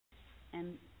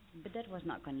but that was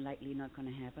not going likely not going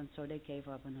to happen. So they gave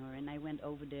up on her, and I went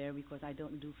over there because I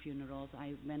don't do funerals.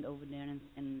 I went over there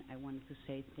and I wanted to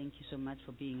say thank you so much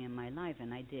for being in my life,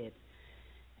 and I did.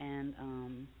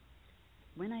 And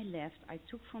when I left, I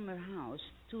took from her house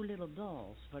two little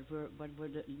dolls, but were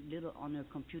the little on her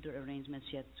computer arrangements.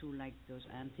 She had two like those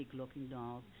antique-looking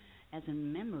dolls, as a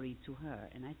memory to her,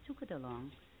 and I took it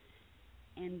along.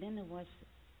 And then there was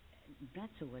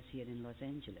Braco was here in Los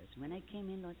Angeles. When I came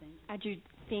in Los Angeles, had you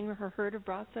seen or heard of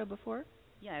Braco before?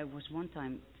 yeah, it was one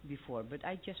time before, but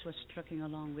I just was trucking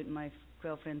along with my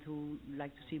girlfriend who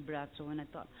liked to see Braco, and I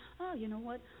thought, oh, you know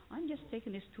what? I'm just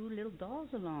taking these two little dolls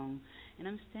along, and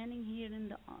I'm standing here in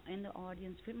the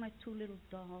audience with my two little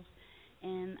dolls,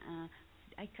 and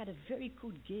I got a very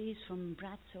good gaze from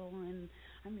Braco, and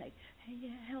I'm like, hey, yeah,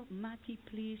 help Maki,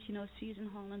 please. You know, she's in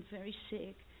Holland, very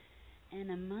sick. And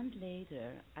a month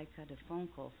later, I got a phone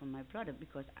call from my brother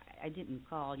because I didn't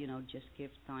call, you know, just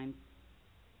give time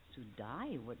to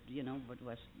die. What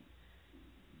was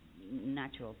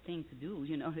natural thing to do,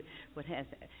 you know, what has.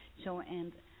 So,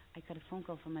 and I got a phone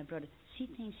call from my brother. She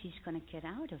thinks he's gonna get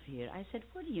out of here. I said,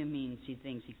 what do you mean she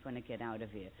thinks he's gonna get out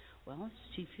of here? Well,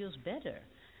 she feels better.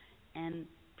 And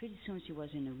pretty soon she was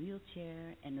in a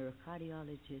wheelchair, and her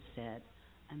cardiologist said,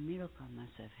 a miracle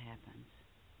must have happened.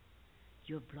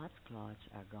 Your blood clots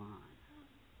are gone.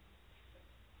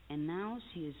 And now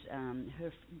she's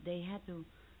they had to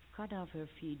cut off her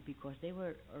feet because they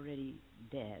were already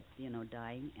dead, you know,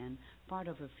 dying, and part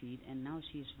of her feet, and now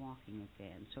she's walking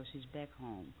again. So she's back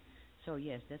home. So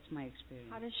yes, that's my experience.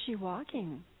 How is she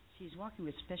walking? She's walking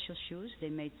with special shoes. They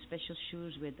made special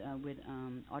shoes with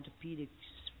orthopedic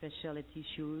specialty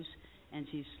shoes, and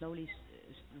she's slowly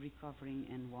recovering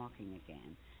and walking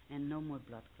again. And no more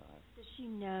blood clots. Does she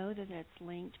know that that's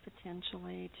linked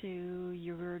potentially to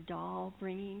your doll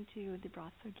bringing to the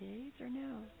Braco Gates, or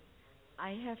no?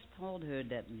 I have told her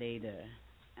that later.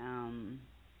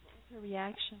 What's her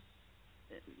reaction?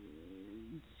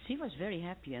 She was very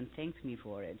happy and thanked me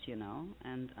for it, you know.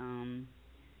 And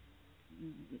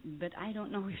but I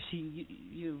don't know if she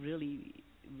you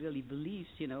really believes,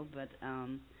 you know. But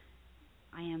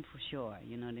I am for sure,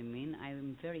 you know what I mean? I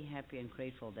am very happy and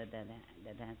grateful that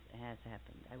has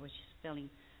happened. I was just telling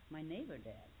my neighbor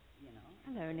that, you know.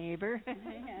 Hello, neighbor. Yeah,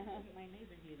 my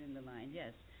neighbor here in the line,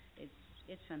 yes.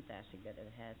 It's fantastic that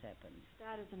it has happened.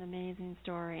 That is an amazing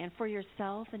story. And for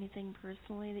yourself, anything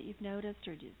personally that you've noticed,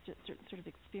 or just certain sort of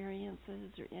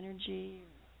experiences or energy?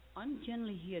 I'm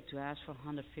generally here to ask for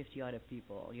 150 other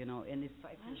people, you know, and if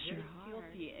I feel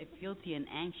very guilty and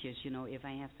anxious, you know, if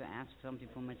I have to ask something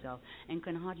for myself and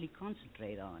can hardly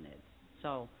concentrate on it.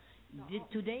 So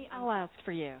today I'll ask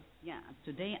for you. Yeah,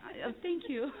 today, thank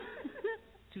you.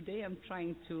 Today I'm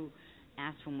trying to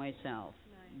ask for myself,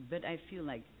 but I feel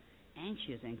like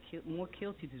anxious and more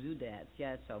guilty to do that.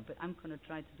 Yeah, so, but I'm going to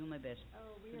try to do my best.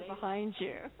 Oh, we are behind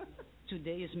you.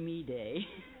 Today is me day.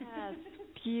 Yes,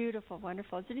 beautiful,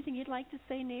 wonderful. Is there anything you'd like to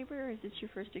say, neighbor, or is this your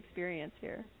first experience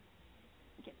here?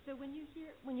 Okay, so when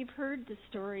you've heard the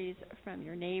stories from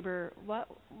your neighbor, what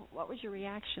was your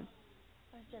reaction?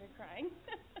 I started crying.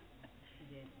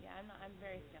 Yeah, I'm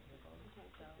very skeptical.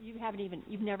 So.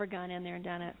 You've never gone in there and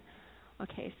done it.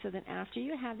 Okay, so then after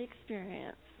you have the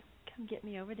experience, come get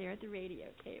me over there at the radio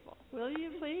table. Will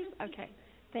you, please? Okay.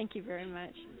 Thank you very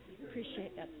much.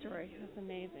 Appreciate that story. That's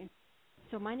amazing.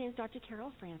 So my name is Dr.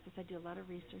 Carol Francis. I do a lot of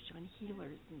research on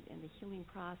healers and the healing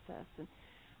process, and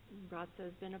Braco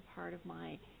has been a part of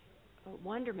my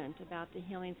wonderment about the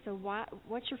healing. So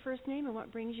what's your first name and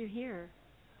what brings you here?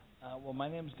 Well, my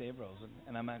name's Dave Rosen,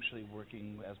 and I'm actually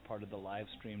working as part of the live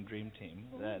stream Dream Team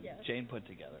that Jane put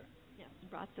together. Yes,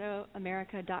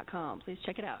 BracoAmerica.com. Please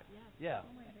check it out. Yeah.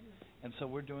 Oh my goodness. And so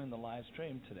we're doing the live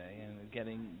stream today and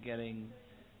getting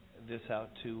this out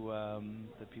to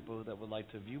the people that would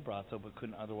like to view Braco but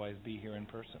couldn't otherwise be here in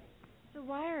person. So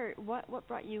what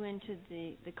brought you into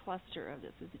the cluster of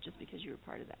this? Is it just because you were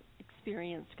part of that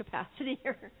experienced capacity?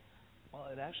 Well,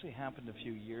 it actually happened a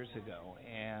few years ago,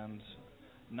 and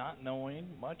not knowing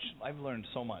much, I've learned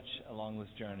so much along this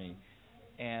journey.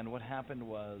 And what happened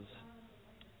was,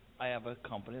 I have a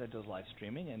company that does live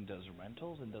streaming and does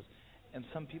rentals and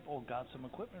some people got some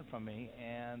equipment from me,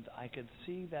 and I could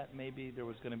see that maybe there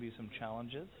was going to be some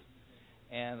challenges.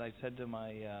 And I said to my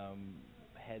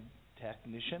head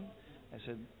technician, I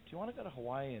said, "Do you want to go to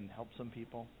Hawaii and help some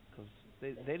people?" Because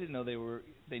they didn't know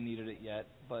they needed it yet,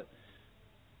 but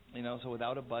so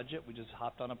without a budget, we just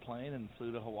hopped on a plane and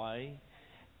flew to Hawaii.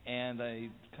 And I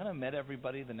kind of met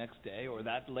everybody the next day, or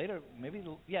that later, I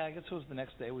guess it was the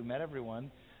next day. We met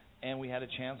everyone, and we had a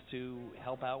chance to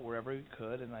help out wherever we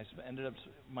could. And I ended up,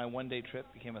 my one-day trip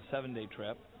became a 7-day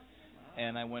trip.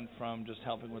 And I went from just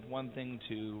helping with one thing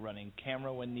to running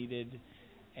camera when needed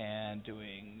and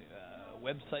doing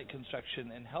website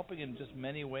construction and helping in just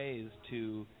many ways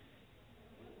to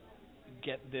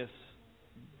get this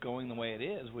going the way it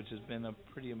is, which has been a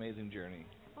pretty amazing journey.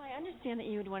 Well, I understand that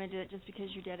you would want to do it just because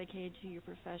you're dedicated to your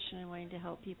profession and wanting to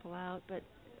help people out, but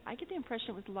I get the impression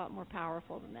it was a lot more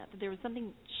powerful than that there was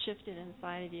something shifted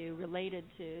inside of you related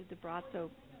to the Braco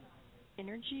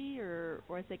energy, or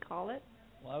as they call it.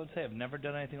 Well, I would say I've never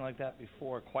done anything like that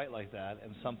before, quite like that,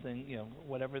 and something,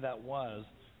 whatever that was,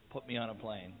 put me on a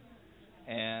plane.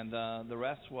 And the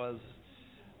rest was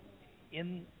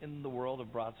in the world of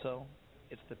Braco.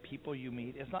 It's the people you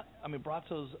meet. It's not. I mean,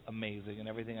 Braco's amazing, and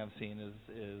everything I've seen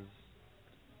is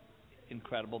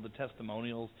incredible. The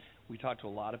testimonials. We talk to a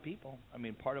lot of people. I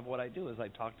mean, part of what I do is I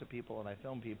talk to people and I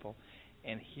film people,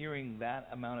 and hearing that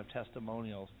amount of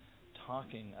testimonials,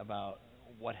 talking about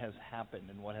what has happened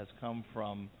and what has come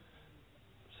from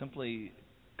simply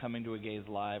coming to a gaze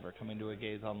live or coming to a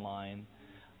gaze online.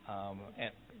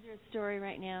 And is there a story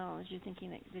right now as you're thinking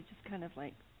that just kind of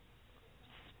like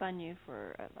spun you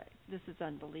for like, this is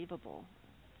unbelievable?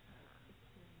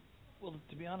 Well,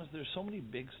 to be honest, there's so many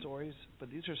big stories,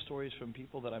 but these are stories from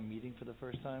people that I'm meeting for the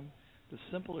first time. The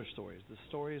simpler stories, the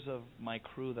stories of my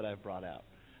crew that I've brought out.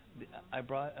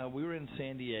 We were in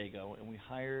San Diego, and we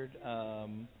hired a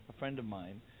friend of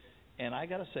mine, and I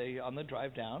got to say, on the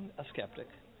drive down, a skeptic,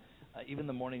 even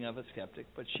the morning of a skeptic,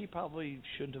 but she probably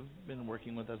shouldn't have been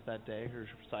working with us that day. Her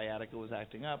sciatica was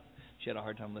acting up. She had a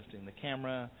hard time lifting the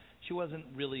camera. She wasn't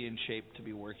really in shape to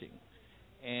be working.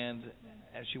 And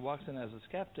as she walks in as a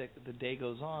skeptic, the day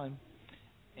goes on,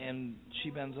 and she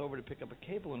bends over to pick up a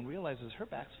cable and realizes her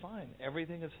back's fine.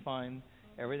 Everything is fine.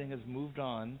 Everything has moved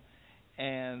on.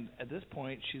 And at this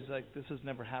point, she's like, this has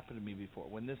never happened to me before.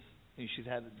 When she's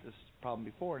had this problem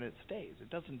before, and it stays. It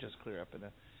doesn't just clear up in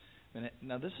a minute.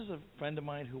 Now, this is a friend of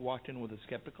mine who walked in with a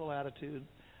skeptical attitude,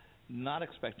 not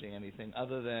expecting anything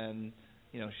other than,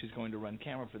 she's going to run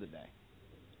camera for the day.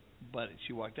 But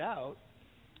she walked out,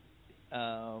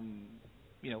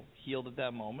 healed at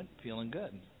that moment, feeling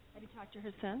good. Have you talked to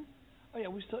her since? Oh yeah,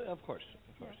 we still, of course,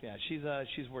 yeah.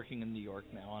 She's working in New York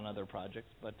now on other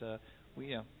projects, but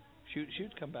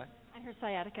she'd come back. And her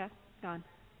sciatica gone.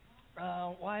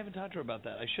 Well, I haven't talked to her about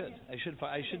that. I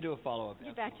should do a follow up.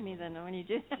 Get back to me then when you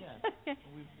do. Yeah,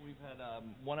 we've had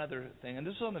one other thing, and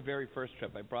this was on the very first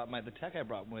trip. I brought the tech I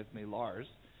brought with me, Lars.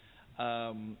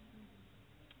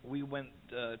 We went,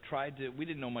 we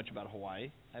didn't know much about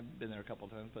Hawaii. I've been there a couple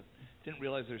of times, but didn't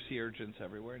realize there's sea urchins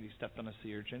everywhere, and he stepped on a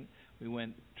sea urchin. We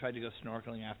tried to go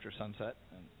snorkeling after sunset,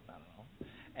 and I don't know.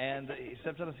 And he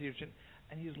stepped on a sea urchin,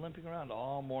 and he was limping around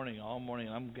all morning, and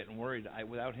I'm getting worried.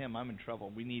 Without him, I'm in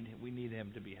trouble. We need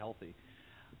him to be healthy.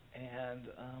 And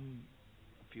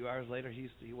a few hours later,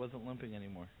 he wasn't limping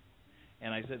anymore.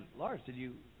 And I said, Lars, did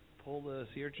you pull the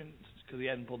sea urchin? Because he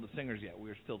hadn't pulled the stingers yet. We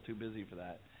were still too busy for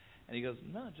that. And he goes,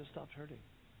 no, it just stopped hurting.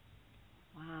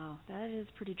 Wow, that is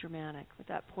pretty dramatic with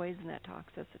that poison, that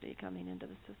toxicity coming into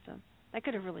the system. That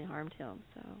could have really harmed him.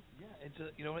 So yeah,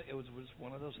 it was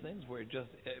one of those things where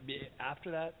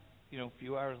after that, a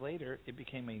few hours later, it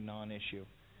became a non-issue.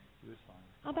 He was fine.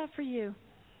 How about for you?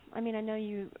 I mean, I know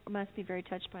you must be very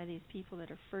touched by these people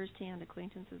that are first-hand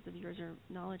acquaintances of yours or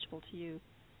knowledgeable to you.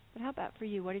 But how about for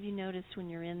you? What have you noticed when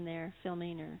you're in there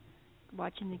filming or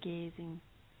watching the gazing?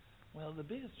 Well, the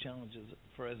biggest challenge is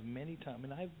for as many times. I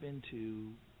mean, I've been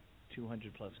to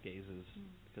 200 plus gazes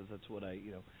because that's what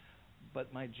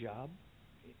but my job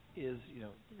is,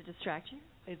 Does it distract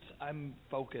you? I'm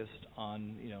focused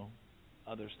on,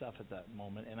 other stuff at that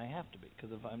moment, and I have to be,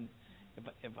 because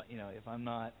if I'm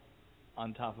not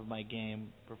on top of my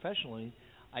game professionally,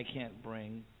 I can't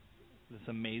bring this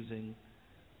amazing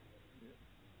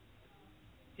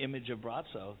image of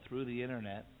Braco through the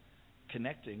internet,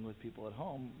 connecting with people at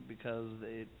home, because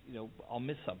I'll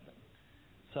miss something.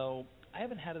 So I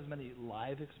haven't had as many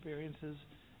live experiences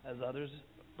as others,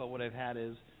 but what I've had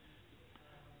is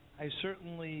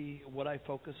what I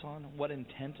focus on, what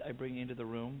intent I bring into the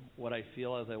room, what I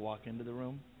feel as I walk into the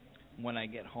room. When I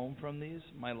get home from these,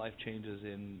 my life changes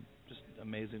in just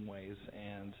amazing ways,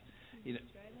 and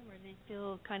describe them, or they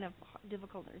feel kind of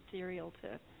difficult or ethereal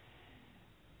to.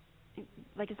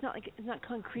 It's not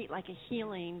concrete like a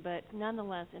healing, but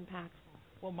nonetheless impactful.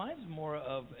 Well, mine's more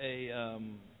of a,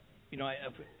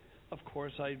 of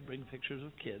course I bring pictures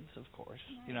of kids, of course.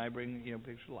 Right. I bring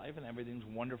pictures of life, and everything's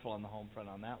wonderful on the home front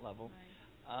on that level.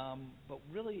 Right. But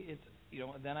really, it's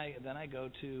then I go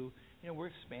to we're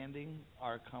expanding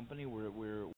our company. We're